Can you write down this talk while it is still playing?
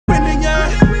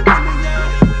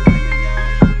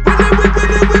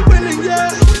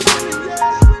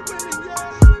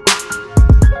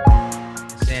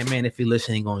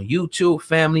listening on YouTube,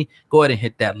 family, go ahead and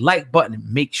hit that like button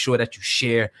and make sure that you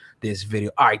share this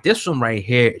video. All right, this one right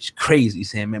here is crazy,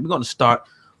 Sam, man. We're going to start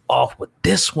off with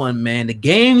this one, man. The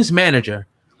game's manager,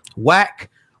 Wack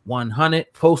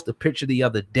 100, posted a picture the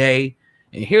other day.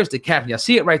 And here's the caption. Y'all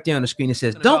see it right there on the screen. It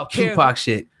says, "Don't Tupac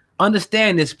shit.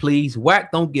 Understand this, please.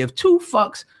 Wack don't give two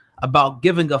fucks about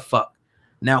giving a fuck.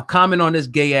 Now comment on this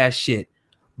gay ass shit.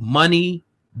 Money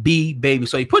be baby."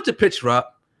 So he puts a picture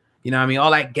up. You know what I mean?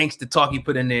 All that gangster talk he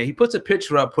put in there. He puts a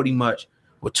picture up pretty much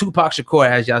with Tupac Shakur,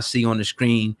 as y'all see on the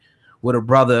screen, with a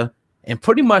brother. And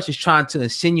pretty much is trying to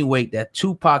insinuate that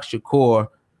Tupac Shakur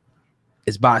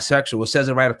is bisexual. It says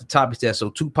it right at the top. It says,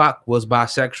 so Tupac was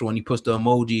bisexual, and he puts the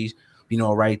emojis, you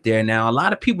know, right there. Now, a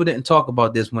lot of people didn't talk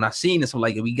about this. When I seen this, I'm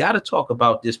like, we got to talk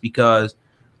about this because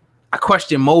I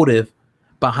question motive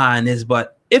behind this.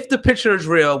 But if the picture is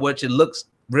real, which it looks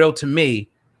real to me,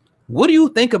 what do you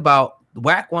think about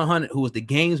Wack 100, who is the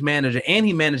game's manager, and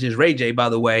he manages Ray J, by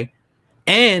the way,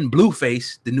 and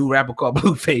Blueface, the new rapper called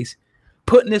Blueface,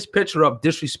 putting this picture up,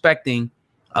 disrespecting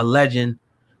a legend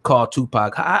called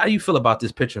Tupac? How do you feel about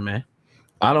this picture, man?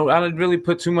 I don't really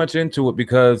put too much into it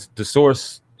because the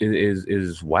source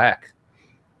is whack.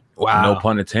 Wow. No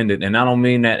pun intended. And I don't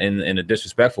mean that in a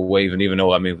disrespectful way, even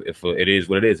though, I mean, if it is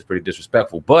what it is, it's pretty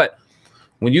disrespectful. But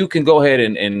when you can go ahead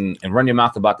and run your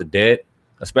mouth about the dead,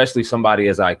 especially somebody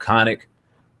as iconic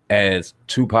as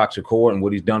Tupac Shakur and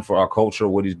what he's done for our culture,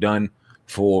 what he's done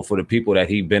for the people that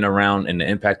he's been around and the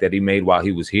impact that he made while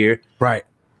he was here, right,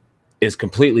 is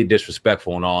completely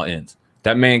disrespectful on all ends.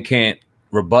 That man can't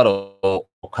rebuttal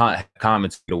or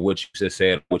comment to what you just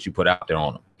said, what you put out there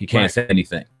on him. He can't say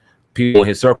anything. People in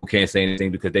his circle can't say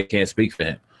anything because they can't speak for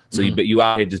him. So you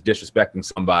out here just disrespecting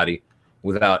somebody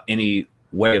without any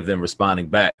way of them responding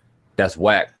back. That's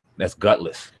whack. That's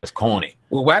gutless. That's corny.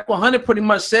 Well, Wack 100 pretty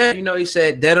much said, you know, he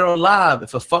said, dead or alive,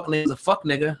 if a fuck nigga is a fuck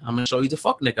nigga, I'm gonna show you the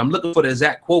fuck nigga. I'm looking for the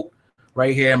exact quote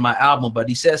right here in my album, but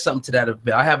he said something to that effect.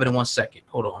 I have it in 1 second.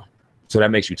 Hold on. So that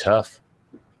makes you tough.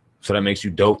 So that makes you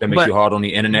dope. That makes you hard on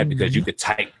the internet because you could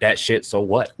type that shit. So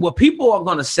what? Well, people are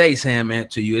gonna say, Sam, man,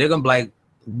 to you, they're gonna be like,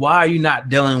 why are you not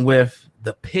dealing with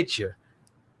the picture?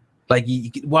 Like,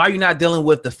 why are you not dealing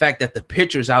with the fact that the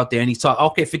picture's out there and he's talking?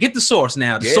 Okay, forget the source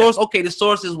now. The source, okay, the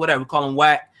source is whatever. We call him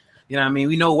Wack. You know what I mean?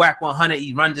 We know Wack 100.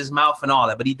 He runs his mouth and all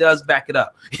that, but he does back it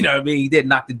up. You know what I mean? He did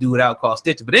knock the dude out called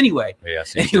Stitcher. But anyway,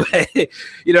 you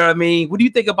know what I mean? What do you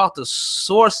think about the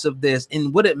source of this?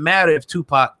 And would it matter if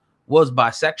Tupac was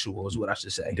bisexual, is what I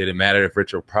should say? Did it matter if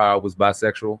Richard Pryor was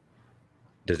bisexual?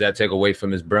 Does that take away from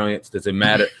his brilliance? Does it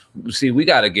matter? See, we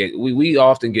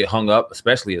often get hung up,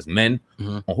 especially as men,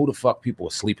 on who the fuck people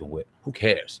are sleeping with. Who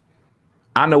cares?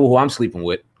 I know who I'm sleeping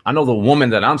with. I know the woman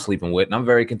that I'm sleeping with, and I'm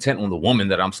very content on the woman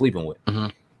that I'm sleeping with.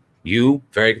 You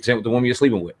very content with the woman you're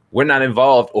sleeping with. We're not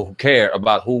involved or care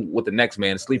about what the next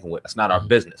man is sleeping with. That's not our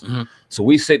business. So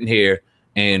we sitting here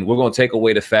and we're going to take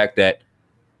away the fact that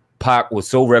Pac was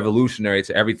so revolutionary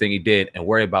to everything he did and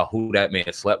worry about who that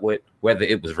man slept with, whether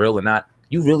it was real or not.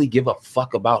 You really give a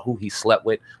fuck about who he slept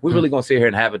with? We're really going to sit here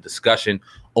and have a discussion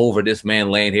over this man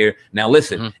laying here. Now,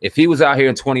 listen, if he was out here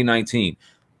in 2019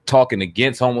 talking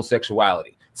against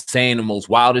homosexuality, saying the most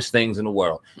wildest things in the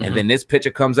world, and then this picture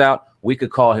comes out, we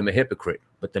could call him a hypocrite.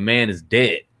 But the man is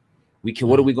dead.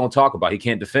 What are we going to talk about? He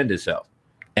can't defend himself.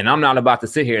 And I'm not about to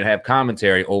sit here and have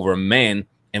commentary over a man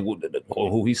and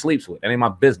who he sleeps with. That ain't my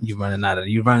business. You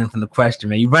running from the question,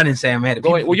 man. You running, Sam. Man.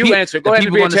 Go ahead. Well, you answer. Go ahead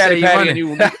and be a chatty patty.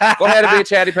 Go ahead and be a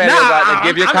chatty patty and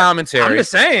give your commentary. I'm just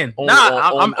saying.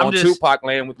 On Tupac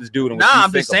land with this dude. And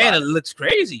I'm just saying it looks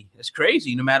crazy. It's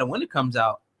crazy. No matter when it comes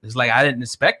out, it's like I didn't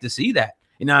expect to see that.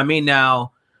 You know what I mean?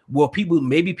 Now, well, people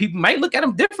might look at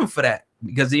him different for that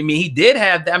because I mean he did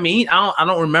have that. I mean, I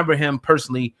don't remember him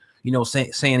personally, you know,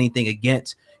 saying anything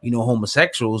against, you know,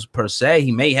 homosexuals per se.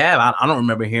 He may have. I don't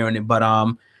remember hearing it, but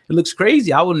it looks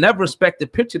crazy. I would never expect the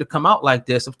picture to come out like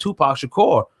this of Tupac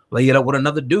Shakur lay it up with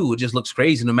another dude. It just looks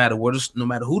crazy. No matter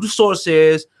who the source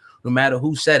is, no matter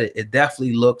who said it, it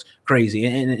definitely looks crazy.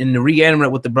 And to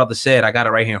reiterate what the brother said, I got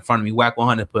it right here in front of me. Wack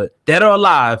 100 put, dead or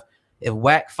alive, if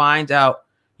Wack finds out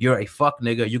you're a fuck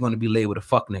nigga, you're going to be labeled a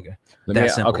fuck nigga.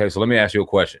 Okay, so let me ask you a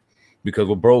question, because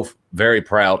we're both very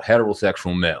proud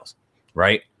heterosexual males,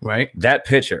 right? Right. That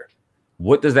picture,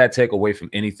 what does that take away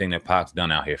from anything that Pac's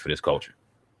done out here for this culture?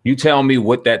 You tell me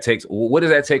what that takes. What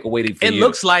does that take away from you? It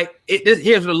looks like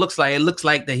here's what it looks like. It looks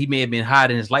like that he may have been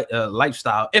hiding his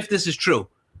lifestyle. If this is true,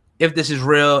 if this is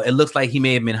real, it looks like he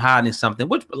may have been hiding something,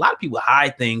 which a lot of people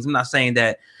hide things. I'm not saying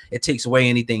that it takes away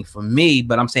anything from me,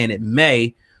 but I'm saying it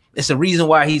may. It's a reason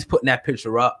why he's putting that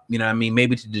picture up. You know what I mean?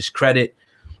 Maybe to discredit,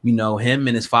 you know, him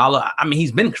and his father. I mean,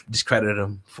 he's been discredited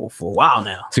him for a while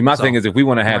now. See, my thing is, if we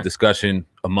want to have discussion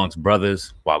amongst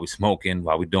brothers while we smoking,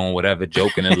 while we doing whatever,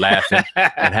 joking and laughing,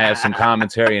 and have some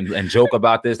commentary and joke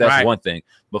about this, that's one thing.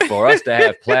 But for us to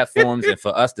have platforms and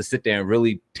for us to sit there and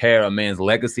really tear a man's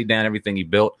legacy down, everything he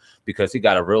built, because he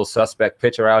got a real suspect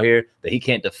picture out here that he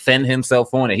can't defend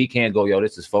himself on, and he can't go, yo,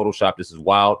 this is Photoshop, this is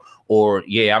wild, or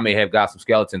yeah, I may have got some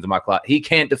skeletons in my closet. He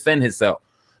can't defend himself.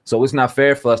 So it's not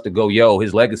fair for us to go, yo,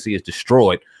 his legacy is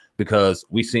destroyed because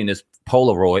we seen this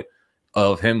Polaroid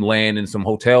of him laying in some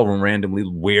hotel room randomly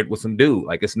weird with some dude.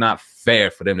 Like, it's not fair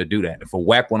for them to do that. And for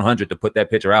Wack 100 to put that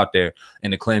picture out there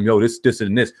and to claim, yo, this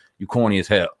and this, you corny as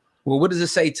hell. Well, what does it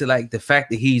say to like the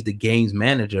fact that he's the games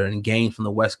manager and games from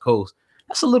the West Coast?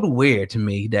 That's a little weird to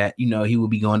me that, you know, he would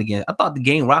be going again. I thought the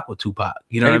game rock with Tupac.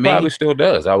 You know what I mean? He probably still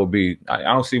does. I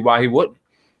don't see why he wouldn't.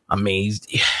 I mean,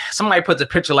 somebody puts a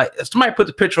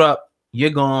picture up, you're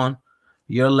gone,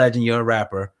 you're a legend, you're a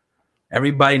rapper.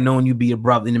 Everybody knowing you be a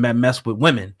brother and you mess with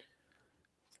women.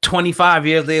 25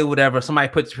 years later, whatever, somebody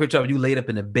puts a picture of you laid up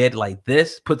in a bed like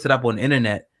this, puts it up on the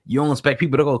internet. You don't expect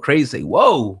people to go crazy, say,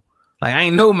 whoa. Like, I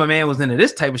ain't know my man was into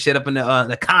this type of shit up in the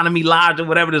economy lodge or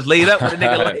whatever that's laid up with a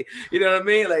nigga. Like, you know what I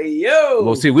mean? Like, yo.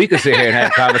 Well, see, we can sit here and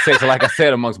have a conversation, like I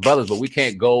said, amongst brothers, but we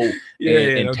can't go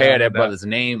and tear that brother's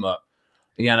name up.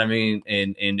 You know what I mean?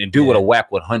 And do what a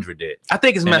Wack 100 did. I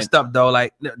think it's messed up though.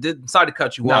 Like, sorry to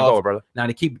cut you off, go, brother. Now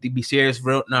to be serious,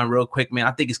 real quick, man.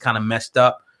 I think it's kind of messed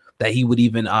up that he would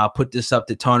even put this up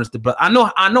to tarnish the brother. I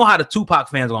know how the Tupac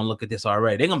fans are gonna look at this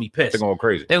already. They're gonna be pissed. They're gonna go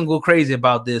crazy. They're gonna go crazy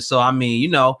about this. So I mean, you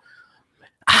know,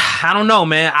 I don't know,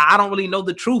 man. I don't really know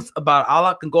the truth about all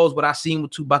I can go is what I seen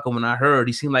with Tupac. And when I heard,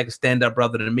 he seemed like a stand-up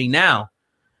brother to me. Now,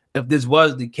 if this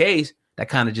was the case, that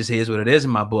kind of just is what it is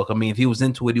in my book. I mean, if he was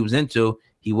into what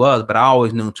he was, but I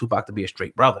always knew Tupac to be a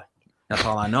straight brother. That's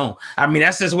all I know. I mean,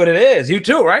 that's just what it is. You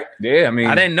too, right? Yeah, I mean,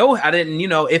 I didn't, you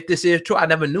know, if this is true, I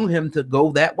never knew him to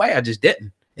go that way. I just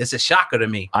didn't. It's a shocker to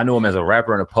me. I knew him as a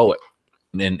rapper and a poet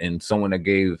and someone that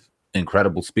gave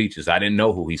incredible speeches. I didn't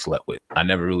know who he slept with. I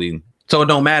never really. So it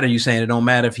don't matter. You saying it don't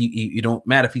matter if you don't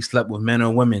matter if he slept with men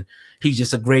or women. He's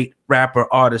just a great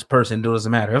rapper, artist, person. It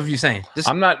doesn't matter. What are you saying? It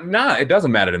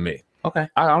doesn't matter to me. Okay.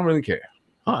 I don't really care.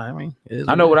 Oh, I mean,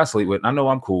 I know what I sleep with. I know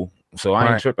I'm cool. So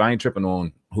I ain't tripping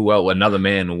on who else, another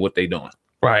man, and what they doing.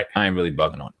 Right. I ain't really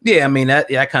bugging on. Yeah, I mean that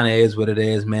kind of is what it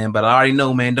is, man. But I already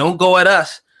know, man. Don't go at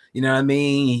us. You know what I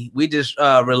mean? We just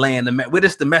relaying we're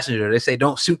just the messenger. They say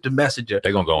don't shoot the messenger.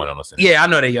 They're gonna go in on us. Yeah, I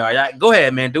know they are. Yeah, go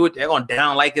ahead, man. Do it. They're gonna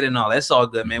down like it and all. That's all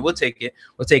good, man. We'll take it.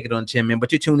 We'll take it on chin, man.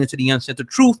 But you're tuned into the Uncensored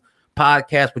Truth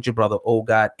podcast with your brother, Oh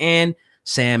God, and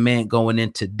Sam, man, going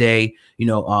in today. You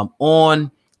know,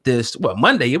 on this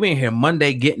Monday. You've been here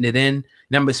Monday, getting it in.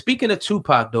 Now, but speaking of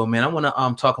Tupac, though, man, I want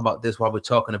to talk about this while we're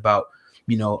talking about,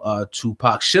 you know,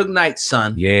 Tupac, Suge Knight's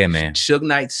son. Yeah, man. Suge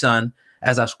Knight's son.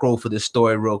 As I scroll for this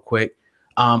story real quick,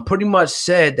 pretty much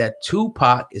said that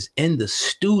Tupac is in the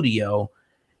studio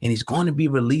and he's going to be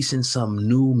releasing some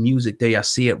new music there. I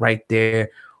see it right there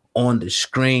on the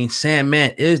screen. Sam,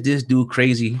 man, is this dude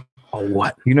crazy or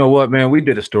what? You know what, man? We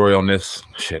did a story on this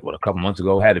shit, a couple months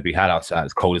ago. It had to be hot outside,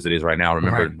 as cold as it is right now.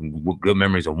 Remember, good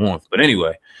memories of warmth. But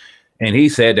anyway, and he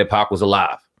said that Pac was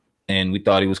alive. And we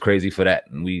thought he was crazy for that.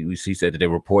 And he said that there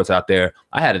were reports out there.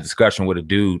 I had a discussion with a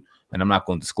dude, and I'm not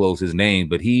going to disclose his name,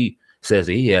 but he says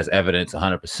that he has evidence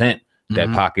 100% that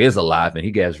Pac is alive, and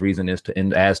he gives reason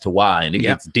as to why, and it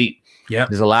gets deep. Yeah,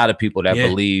 there's a lot of people that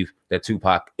believe that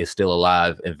Tupac is still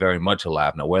alive and very much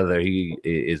alive. Now, whether he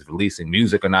is releasing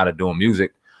music or not, or doing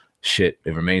music, shit,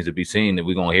 it remains to be seen. That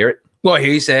we're gonna hear it. Well,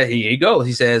 here he goes.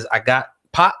 He says, "I got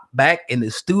Pac back in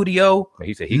the studio."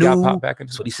 He said he got Pac back in.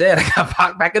 That's what he said. I got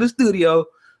Pac back in the studio.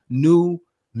 New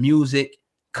music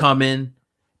coming.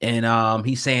 And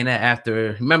he's saying that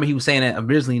after, remember he was saying that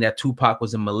originally that Tupac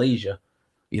was in Malaysia,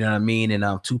 you know what I mean? And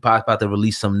Tupac's about to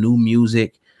release some new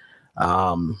music.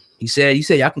 He said,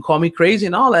 y'all can call me crazy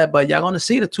and all that, but y'all gonna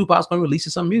see that Tupac's gonna release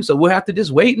some music. So we'll have to just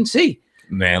wait and see.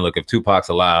 Man, look, if Tupac's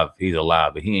alive, he's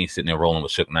alive, but he ain't sitting there rolling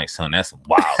with Suge Knight's son. That's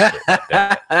wild.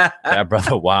 that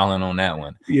brother wilding on that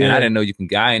one. Yeah. And I didn't know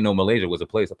I didn't know Malaysia was a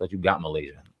place. I thought you got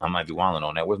Malaysia. I might be wilding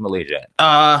on that. Where's Malaysia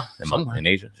at? In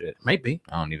Asia? Shit. Might be.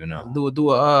 I don't even know.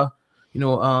 Do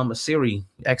a Siri,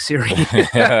 X Siri.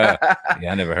 Yeah,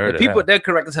 I never heard of people, that. They're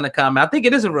correct us in the comment. I think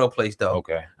it is a real place though.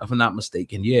 Okay. If I'm not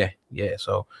mistaken. Yeah.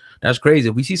 So that's crazy.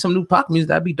 If we see some new Pac music,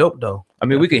 that'd be dope though. I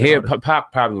mean, we can hear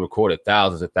Pac probably recorded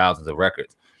thousands and thousands of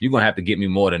records. You're gonna have to get me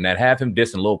more than that. Have him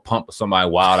dissing Lil Pump or somebody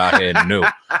wild out here and new.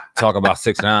 Talk about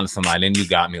 6ix9ine to somebody, then you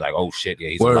got me like, oh shit, yeah,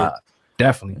 he's alive.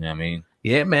 Definitely. You know what I mean?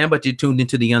 Yeah, man. But you tuned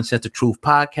into the Uncensored Truth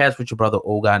podcast with your brother,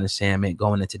 Old God and Sam, man,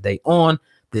 going in today on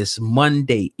this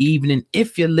Monday evening.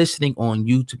 If you're listening on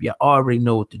YouTube, you already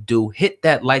know what to do. Hit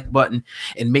that like button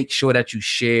and make sure that you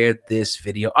share this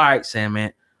video. All right, Sam,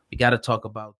 man, we got to talk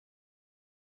about